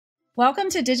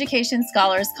Welcome to Digication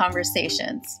Scholars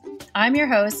Conversations. I'm your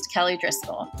host, Kelly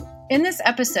Driscoll. In this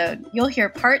episode, you'll hear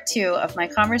part 2 of my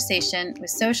conversation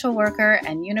with social worker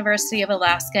and University of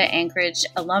Alaska Anchorage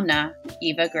alumna,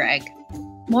 Eva Gregg.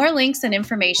 More links and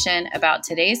information about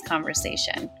today's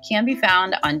conversation can be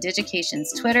found on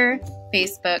Digication's Twitter,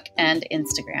 Facebook, and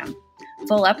Instagram.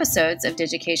 Full episodes of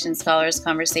Digication Scholars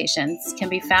Conversations can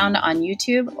be found on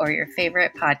YouTube or your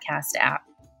favorite podcast app.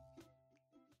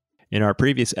 In our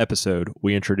previous episode,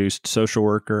 we introduced social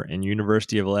worker and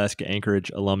University of Alaska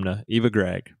Anchorage alumna Eva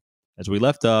Gregg. As we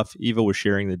left off, Eva was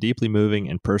sharing the deeply moving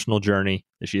and personal journey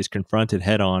that she has confronted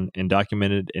head-on and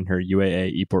documented in her UAA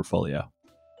e-portfolio.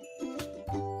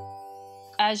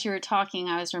 As you were talking,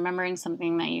 I was remembering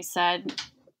something that you said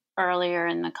earlier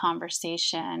in the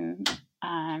conversation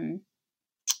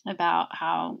about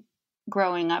how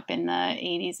growing up in the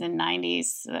 80s and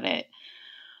 90s, that it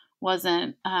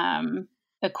wasn't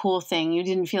a cool thing. You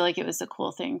didn't feel like it was a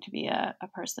cool thing to be a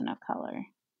person of color.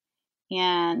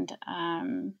 And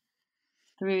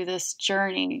through this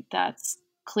journey, that's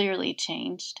clearly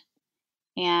changed.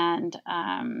 And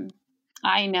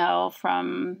I know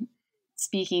from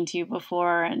speaking to you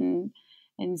before and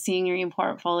seeing your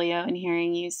portfolio and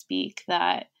hearing you speak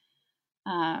that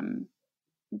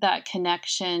that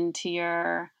connection to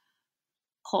your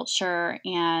culture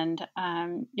and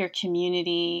your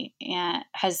community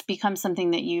has become something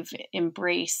that you've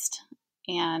embraced.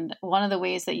 And one of the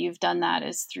ways that you've done that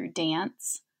is through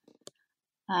dance.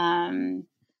 And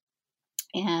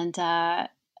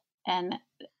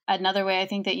another way I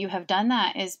think that you have done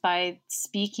that is by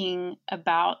speaking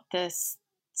about this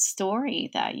story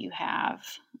that you have.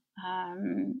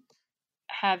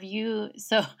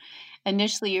 So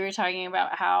initially you were talking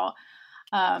about how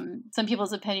some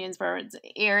people's opinions were it's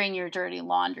airing your dirty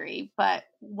laundry, but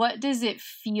what does it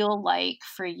feel like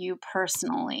for you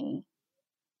personally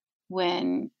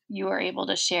when you are able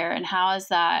to share, and how has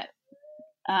that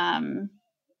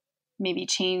maybe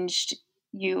changed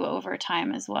you over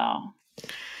time as well?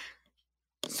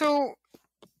 So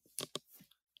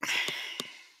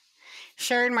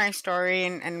sharing my story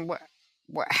and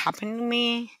what happened to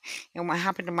me and what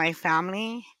happened to my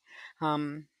family,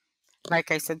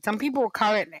 like I said, some people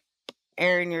call it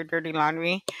airing your dirty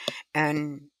laundry,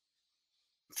 and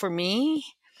for me,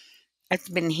 it's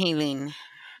been healing,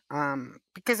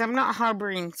 because I'm not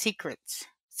harboring secrets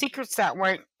that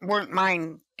weren't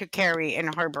mine to carry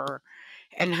and harbor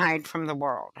and hide from the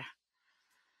world.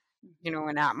 You know,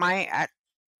 and at my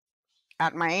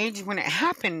age when it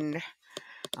happened,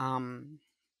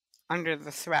 under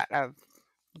the threat of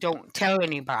don't tell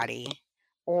anybody,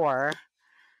 or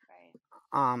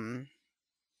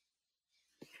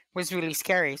was really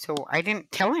scary. So I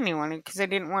didn't tell anyone because I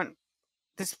didn't want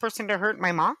this person to hurt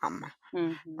my mom,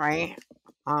 right?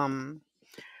 Or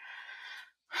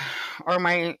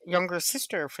my younger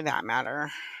sister for that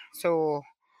matter. So,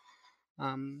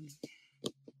 you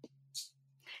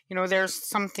know, there's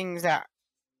some things that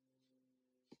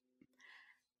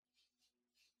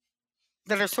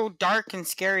are so dark and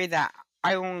scary that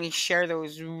I only share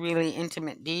those really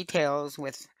intimate details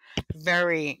with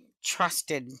very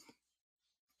trusted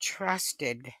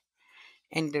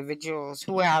individuals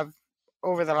who have,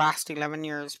 over the last 11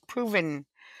 years, proven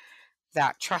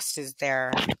that trust is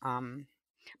there.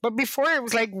 But before, it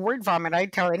was like word vomit.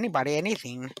 I'd tell anybody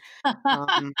anything.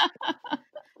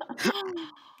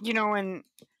 You know, and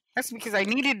that's because I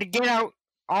needed to get out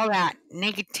all that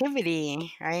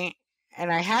negativity, right?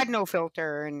 And I had no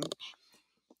filter, and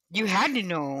you had to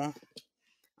know.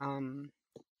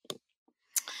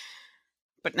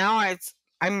 But now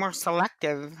I'm more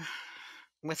selective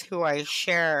with who I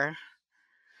share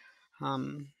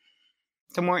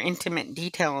the more intimate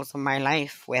details of my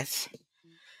life with.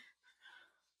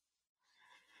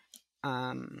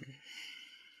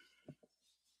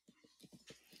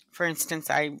 For instance,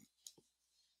 I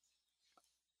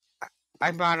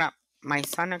brought up my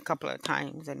son a couple of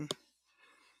times, and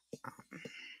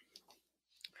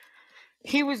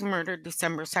he was murdered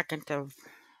December 2nd of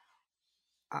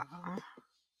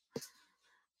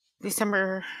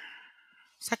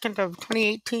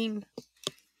 2018.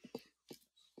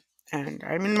 And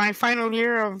I'm in my final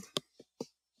year of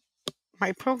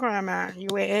my program at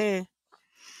UAA.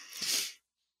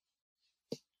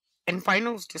 And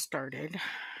finals just started.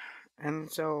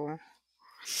 And so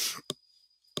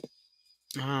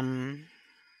I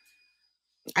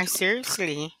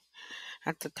seriously,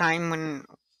 at the time when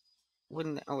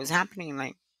it was happening,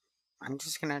 like, I'm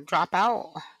just gonna drop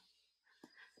out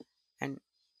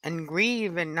and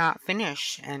grieve and not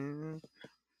finish. And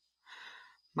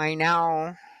my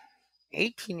now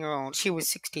 18-year-old, she was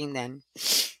 16 then,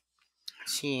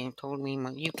 She told me,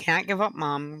 "You can't give up,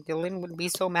 Mom. Dylan would be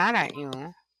so mad at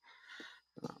you."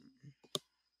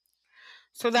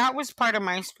 So that was part of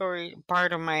my story,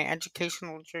 part of my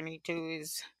educational journey too.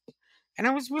 And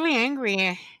I was really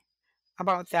angry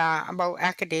about that, about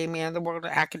academia, the world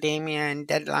of academia and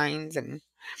deadlines, and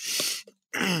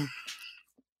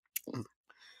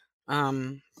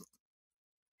um,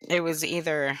 it was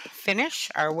either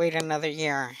finish or wait another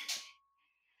year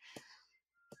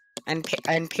and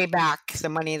pay back the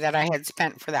money that I had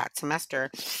spent for that semester.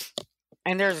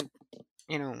 And there's,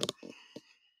 you know,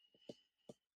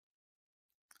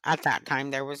 at that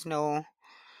time there was no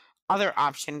other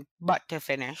option but to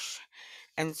finish.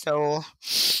 And so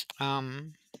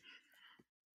um,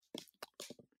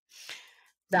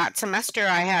 that semester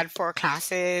I had 4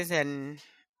 classes, and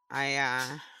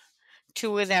I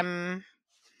two of them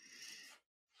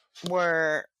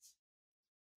were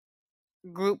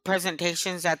group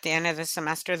presentations at the end of the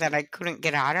semester that I couldn't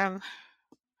get out of,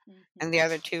 and the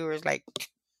other two was like,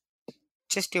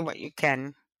 just do what you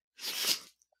can.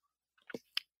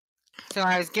 So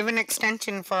I was given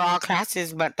extension for all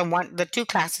classes, but the 2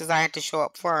 classes I had to show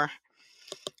up for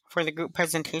the group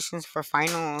presentations for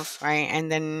finals, right? And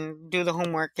then do the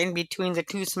homework in between the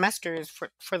 2 semesters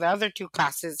for the other 2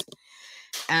 classes.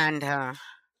 And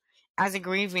as a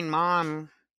grieving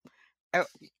mom,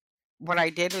 what I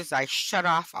did is I shut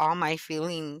off all my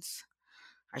feelings.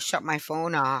 I shut my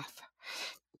phone off.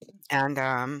 And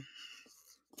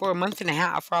for a month and a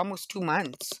half, for almost 2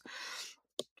 months,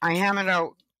 I hammered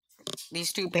out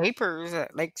these 2 papers,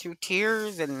 like through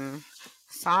tears and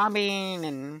sobbing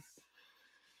and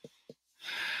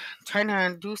trying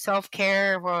to do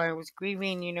self-care while I was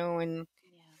grieving, and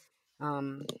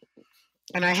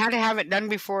and I had to have it done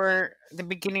before the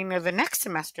beginning of the next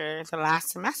semester, the last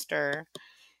semester.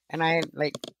 And I,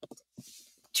 like,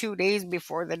 2 days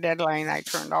before the deadline, I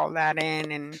turned all that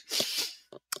in, and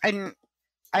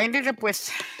I ended up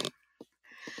with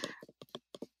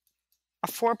a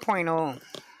 4.0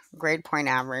 grade point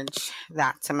average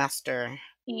that semester.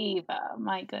 Eva,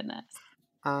 my goodness.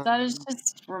 That is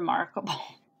just remarkable.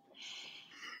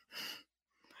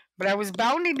 But I was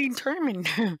bound and determined.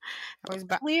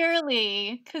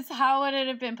 Clearly, because how would it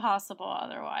have been possible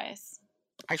otherwise?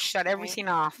 I shut everything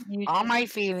off. All my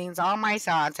feelings, all my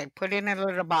thoughts, I put in a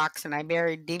little box and I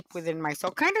buried deep within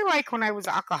myself. Kind of like when I was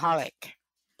alcoholic.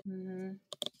 So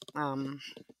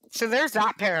there's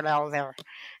that parallel there,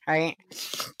 right?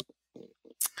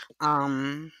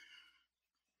 And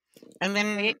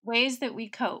then ways that we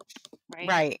cope, right?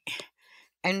 Right.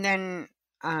 And then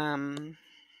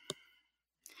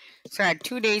so I had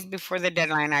 2 days before the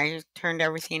deadline, I turned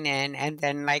everything in, and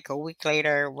then like a week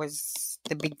later was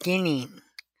the beginning,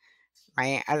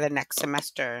 right, of the next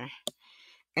semester.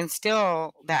 And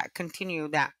still that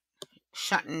continued, that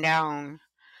shutting down,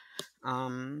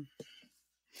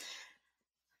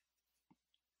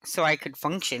 so I could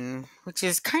function, which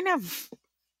is kind of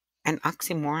an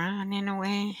oxymoron in a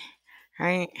way,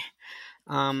 right?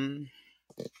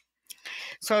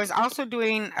 So I was also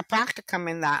doing a practicum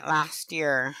in that last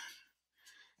year,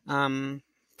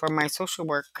 for my social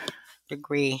work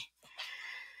degree.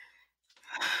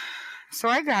 So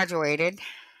I graduated,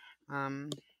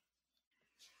 and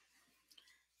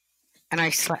then I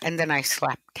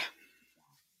slept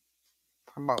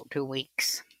for about 2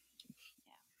 weeks.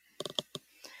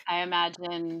 I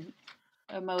imagine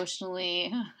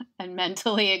emotionally and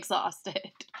mentally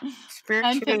exhausted.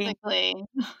 Spiritually. And physically.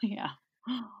 Yeah.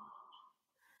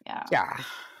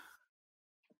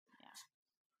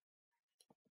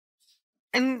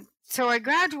 And so I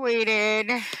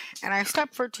graduated and I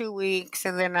slept for 2 weeks,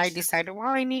 and then I decided, well,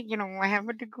 I need, I have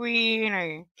a degree and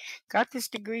I got this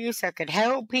degree so I could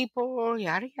help people,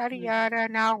 yada, yada, yada.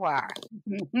 Now what?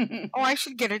 Oh, I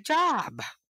should get a job.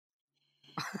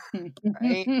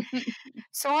 Right?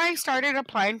 So I started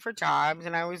applying for jobs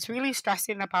and I was really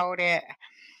stressing about it.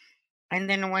 And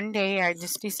then one day I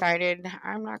just decided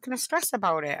I'm not going to stress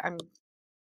about it.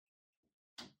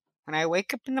 When I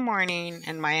wake up in the morning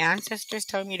and my ancestors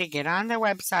tell me to get on the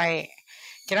website,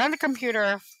 get on the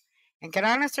computer, and get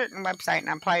on a certain website and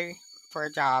apply for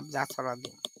a job, that's what I'll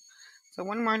do. So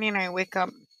one morning I wake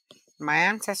up, my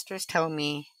ancestors tell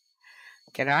me,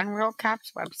 get on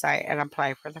RealCap's website and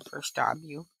apply for the first job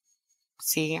you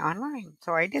see online.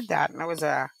 So I did that, and it was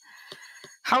a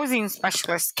housing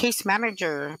specialist case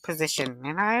manager position,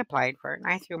 and I applied for it and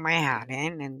I threw my hat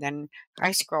in, and then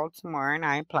I scrolled some more and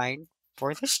I applied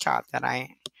for this job that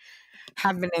I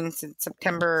have been in since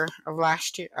September of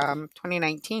last year,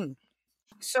 2019.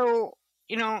 So,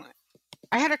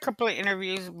 I had a couple of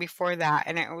interviews before that,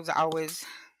 and it was always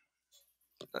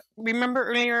remember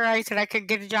earlier I said I could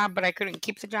get a job, but I couldn't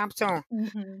keep the job. So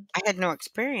Mm-hmm. I had no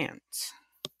experience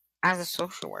as a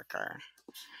social worker.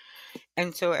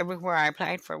 And so everywhere I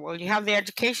applied for, well, you have the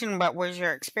education, but where's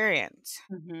your experience?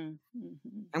 Mm-hmm.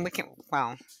 Mm-hmm. And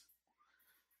well,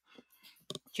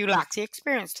 you lack the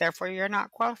experience, therefore you're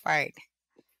not qualified,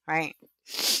 right?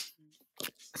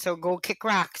 So go kick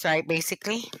rocks, right?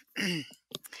 Basically.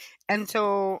 And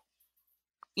so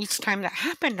each time that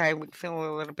happened, I would feel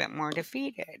a little bit more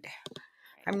defeated.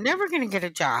 I'm never going to get a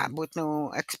job with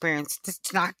no experience.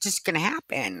 It's not just going to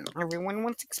happen. Everyone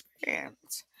wants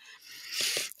experience.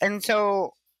 And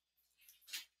so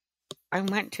I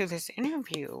went to this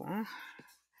interview,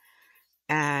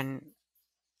 and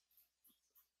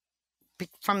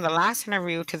from the last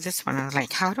interview to this one, I was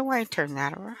like, how do I turn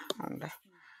that around? I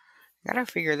got to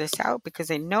figure this out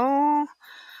because I know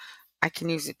I can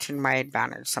use it to my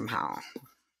advantage somehow,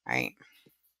 right?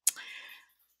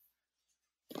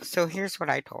 So here's what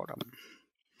I told him.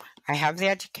 I have the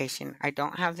education. I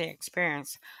don't have the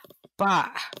experience, but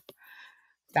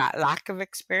that lack of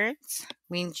experience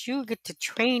means you get to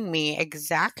train me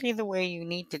exactly the way you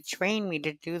need to train me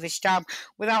to do this job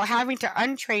without having to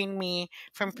untrain me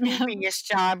from previous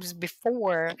jobs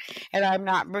before. And I'm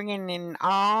not bringing in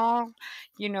all,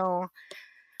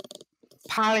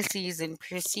 policies and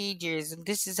procedures. And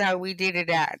this is how we did it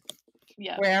at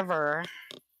wherever,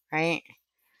 right?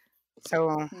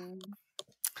 So,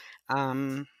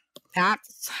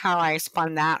 that's how I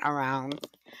spun that around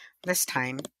this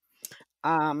time.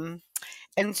 And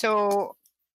so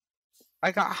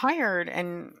I got hired,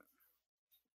 and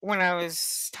when I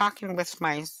was talking with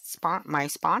my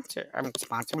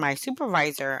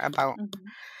supervisor about,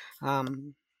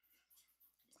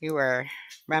 we were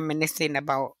reminiscing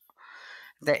about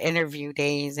the interview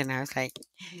days, and I was like,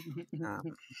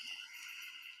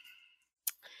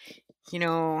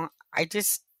 I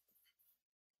just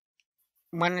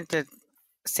wanted to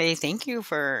say thank you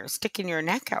for sticking your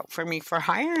neck out for me, for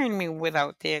hiring me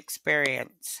without the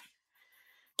experience.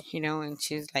 And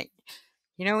she's like,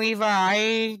 Eva,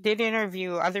 I did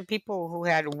interview other people who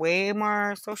had way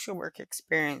more social work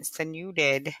experience than you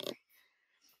did.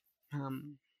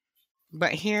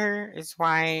 But here is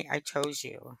why I chose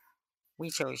you. We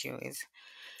chose you is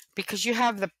because you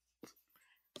have the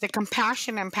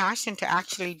compassion and passion to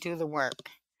actually do the work,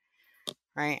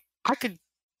 right? I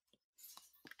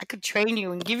could train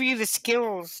you and give you the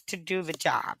skills to do the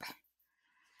job,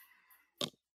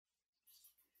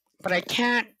 but I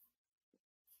can't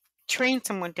train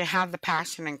someone to have the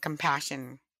passion and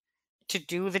compassion to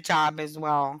do the job as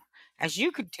well as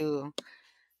you could do,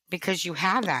 because you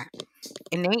have that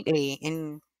innately,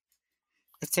 and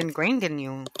it's ingrained in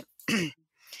you.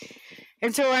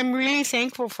 And so I'm really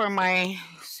thankful for my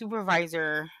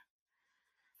supervisor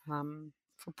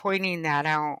for pointing that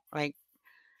out. Like,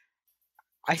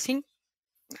 I think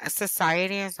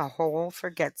society as a whole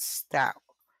forgets that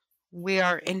we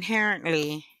are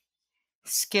inherently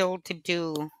skilled to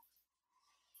do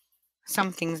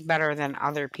some things better than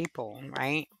other people,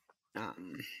 right?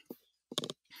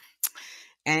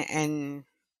 And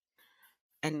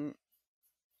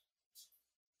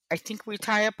I think we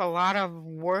tie up a lot of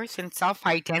worth and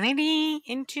self-identity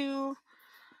into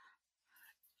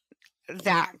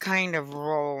that kind of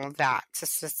role that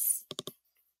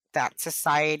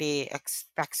society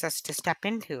expects us to step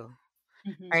into,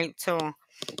 right? So,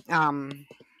 in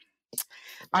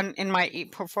my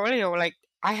portfolio, like,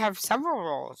 I have several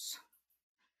roles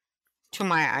to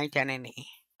my identity.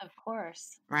 Of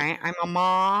course. Right? I'm a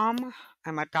mom,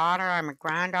 I'm a daughter, I'm a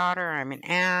granddaughter, I'm an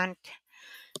aunt,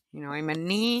 I'm a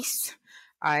niece,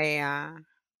 I'm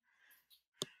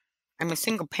a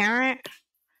single parent,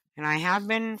 and I have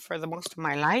been for the most of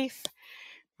my life,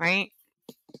 right?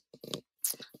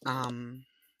 And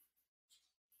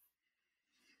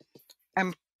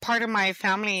part of my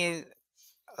family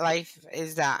life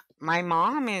is that my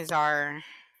mom is our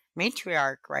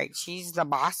matriarch, right? She's the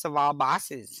boss of all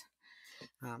bosses.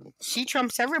 She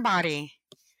trumps everybody.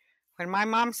 When my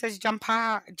mom says jump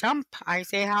high, jump, I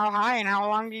say how high and how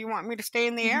long do you want me to stay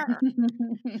in the air?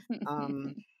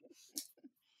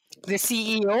 The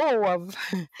CEO of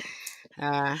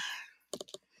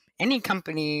any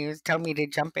company tell me to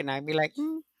jump in, I'd be like,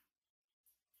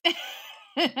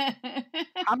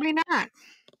 probably not.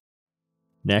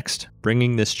 Next,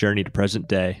 bringing this journey to present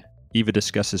day, Eva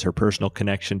discusses her personal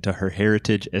connection to her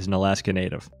heritage as an Alaska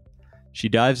Native. She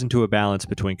dives into a balance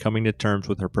between coming to terms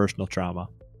with her personal trauma,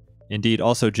 indeed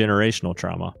also generational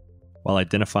trauma, while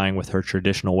identifying with her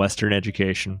traditional Western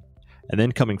education, and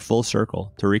then coming full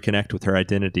circle to reconnect with her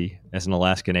identity as an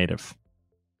Alaska Native.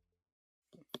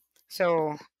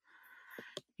 So,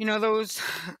 those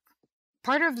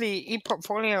part of the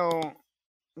e-portfolio,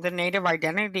 the Native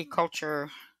identity culture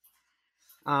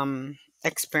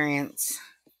experience.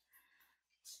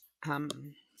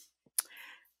 When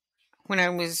I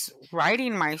was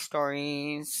writing my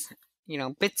stories,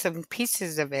 bits and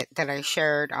pieces of it that I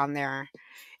shared on there,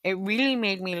 it really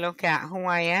made me look at who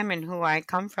I am and who I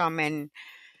come from and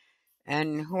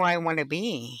who I want to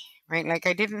be, right? Like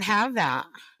I didn't have that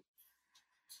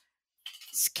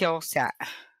skill set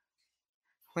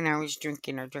when I was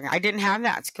drinking. I didn't have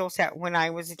that skill set when I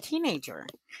was a teenager.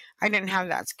 I didn't have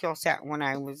that skill set when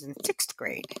I was in 6th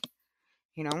grade,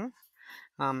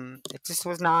 it just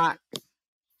was not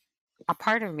a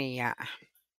part of me yet.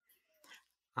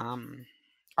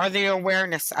 Or the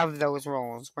awareness of those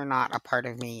roles were not a part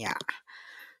of me yet.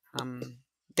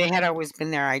 They had always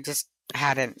been there. I just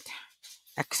hadn't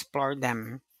explored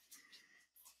them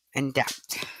in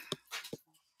depth.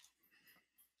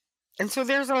 And so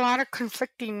there's a lot of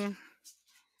conflicting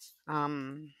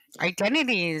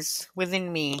identities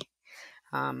within me.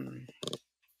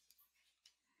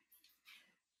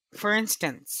 For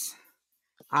instance,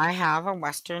 I have a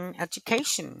Western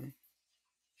education.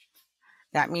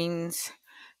 That means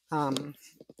I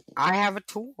have a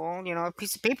tool, a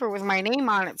piece of paper with my name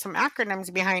on it, some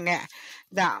acronyms behind it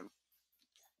that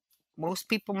most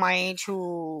people my age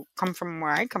who come from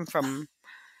where I come from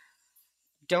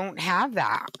don't have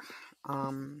that.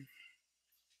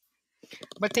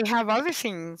 But they have other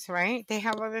things, right? They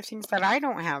have other things that I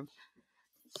don't have.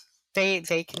 They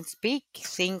can speak,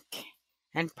 think,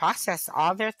 and process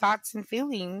all their thoughts and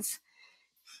feelings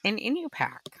in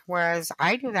Inupiaq, whereas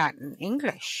I do that in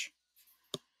English,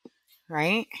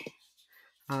 right?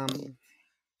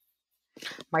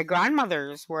 My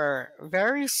grandmothers were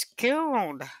very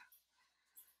skilled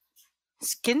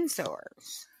skin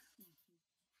sewers.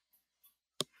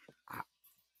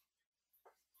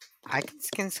 I can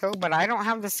skin sew, but I don't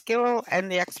have the skill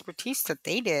and the expertise that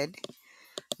they did.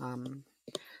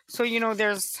 So,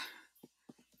 there's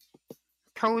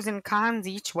pros and cons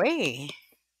each way.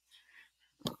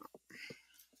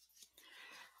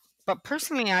 But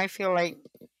personally, I feel like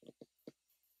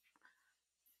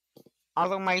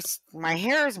although my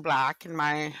hair is black and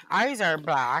my eyes are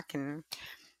black and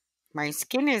my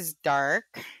skin is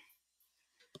dark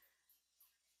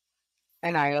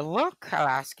and I look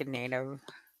Alaskan Native,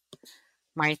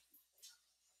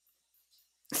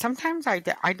 sometimes I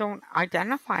don't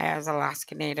identify as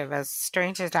Alaskan Native, as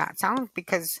strange as that sounds,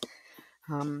 because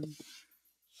I'm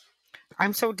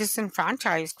so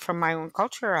disenfranchised from my own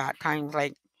culture at times.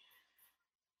 Like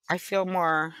I feel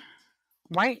more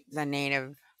white than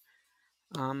Native.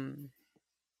 So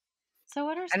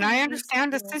what are and I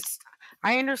understand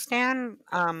I understand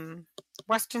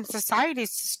Western society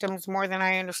systems more than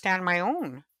I understand my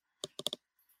own.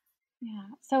 Yeah.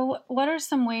 So what are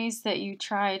some ways that you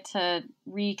try to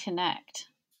reconnect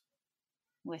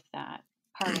with that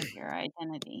part of your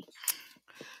identity?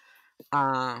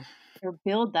 Or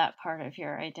build that part of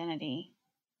your identity?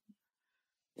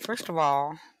 First of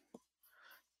all,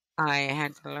 I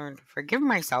had to learn to forgive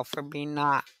myself for being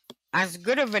not as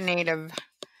good of a Native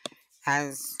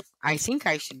as I think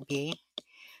I should be.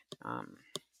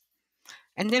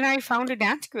 And then I found a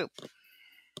dance group.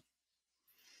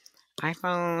 I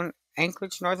found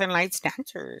Anchorage Northern Lights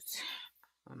Dancers.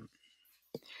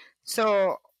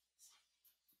 So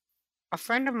a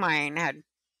friend of mine had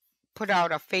put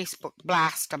out a Facebook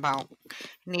blast about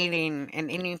needing an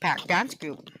Inupiaq dance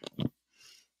group.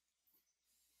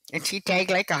 And she tagged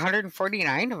like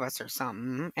 149 of us or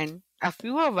something. And a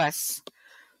few of us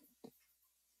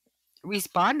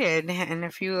responded and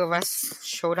a few of us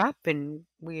showed up and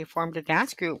we formed a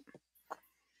dance group.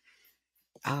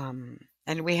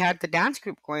 And we had the dance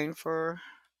group going for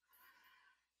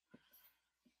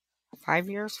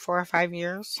 4 or 5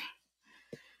 years.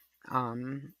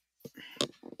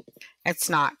 It's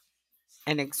not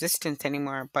in existence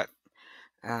anymore, but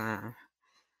I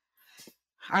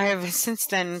have since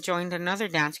then joined another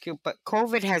dance group, but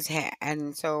COVID has hit,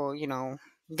 and so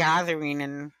gathering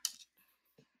and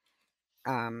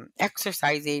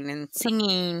exercising and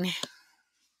singing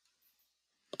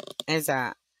is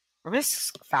a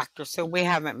risk factor, so we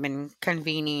haven't been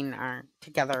convening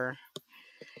together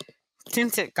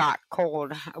since it got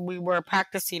cold. We were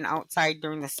practicing outside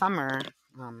during the summer,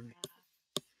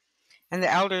 and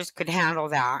the elders could handle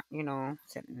that,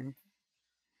 sitting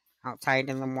outside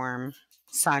in the warm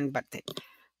sun, but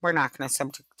we're not going to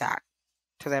subject that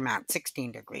to them at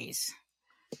 16 degrees.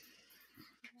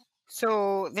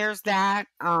 So there's that.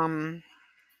 And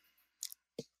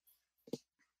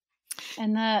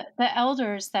the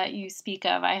elders that you speak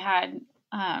of, I had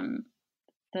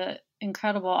the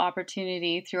incredible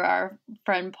opportunity through our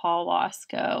friend Paul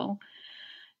Wasco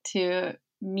to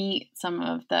meet some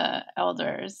of the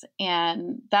elders.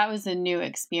 And that was a new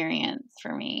experience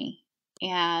for me.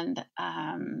 And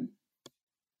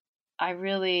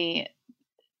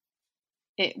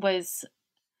it was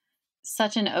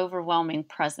such an overwhelming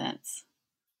presence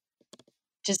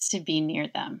just to be near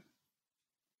them.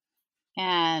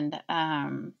 And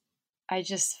I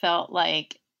just felt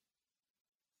like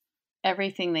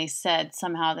everything they said,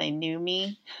 somehow they knew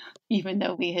me, even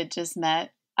though we had just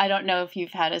met. I don't know if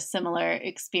you've had a similar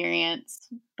experience,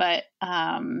 but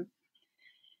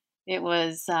it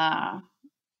was an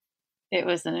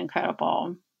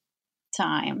incredible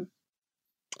time.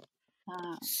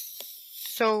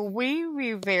 So we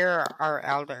revere our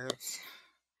elders,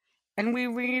 and we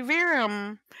revere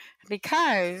them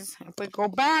because if we go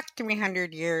back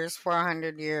 300 years,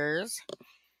 400 years,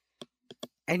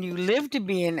 and you live to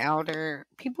be an elder,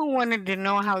 people wanted to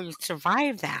know how you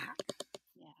survived that.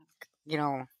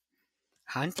 Yeah.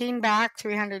 Hunting back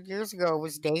 300 years ago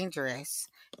was dangerous.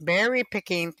 Berry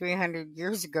picking 300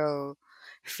 years ago,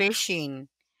 fishing,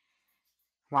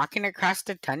 walking across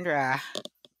the tundra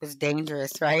was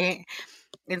dangerous, right?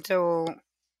 And so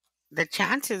the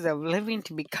chances of living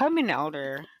to become an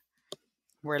elder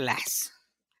were less.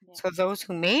 Yeah. So those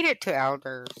who made it to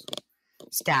elder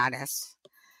status,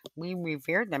 we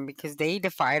revered them because they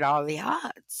defied all the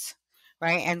odds,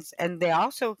 right? And they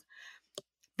also,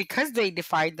 because they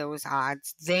defied those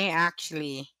odds, they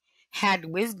actually had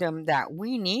wisdom that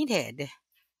we needed.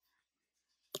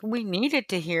 We needed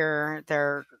to hear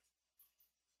their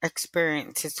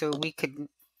experiences so we could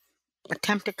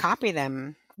attempt to copy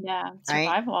them. Yeah,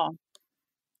 survival. Right?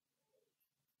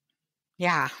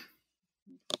 Yeah.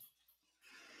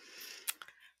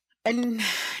 And,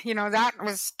 that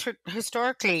was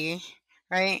historically,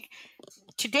 right?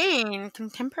 Today, in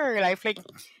contemporary life, like,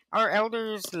 our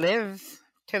elders live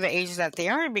to the age that they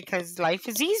are because life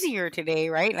is easier today,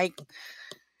 right? Like,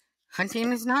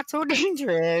 hunting is not so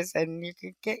dangerous, and you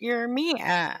could get your meat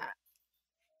at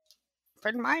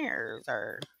Fred Meyer's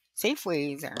or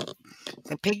Safeways or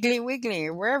the Piggly Wiggly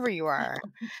or wherever you are.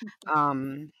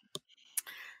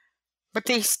 But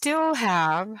they still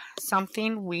have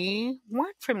something we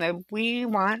want from them. We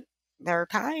want their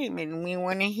time, and we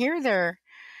want to hear their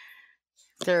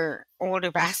old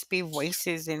raspy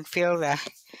voices and feel the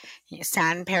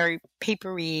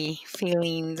sandpapery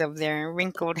feelings of their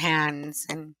wrinkled hands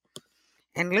and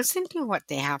listen to what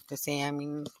they have to say. I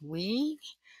mean, we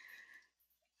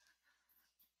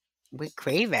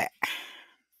crave it.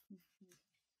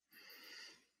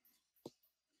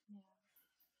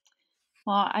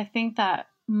 Well, I think that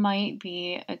might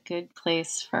be a good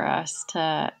place for us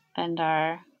to end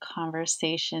our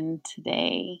conversation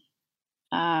today.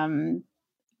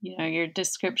 Your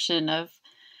description of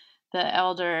the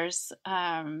elders,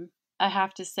 I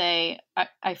have to say,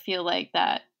 I feel like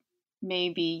that may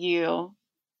be you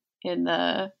in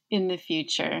the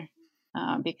future,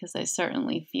 because I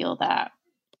certainly feel that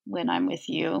when I'm with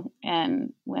you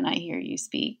and when I hear you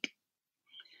speak.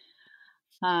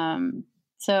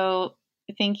 So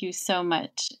thank you so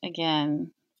much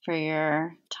again for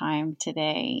your time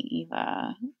today,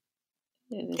 Eva.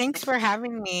 Thanks for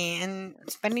having me and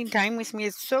spending time with me.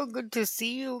 It's so good to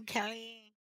see you,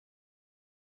 Kelly.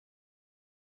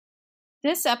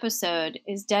 This episode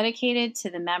is dedicated to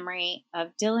the memory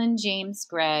of Dylan James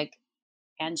Gregg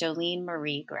and Jolene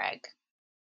Marie Gregg.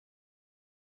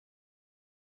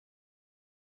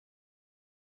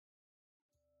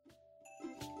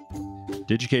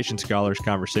 Digication Scholars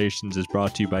Conversations is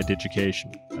brought to you by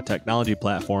Digication, a technology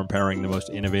platform powering the most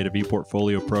innovative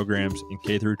ePortfolio programs in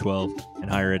K-12 and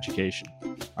higher education.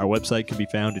 Our website can be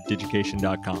found at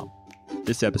digication.com.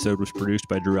 This episode was produced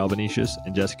by Drew Albanesius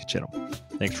and Jessica Chittum.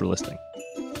 Thanks for listening.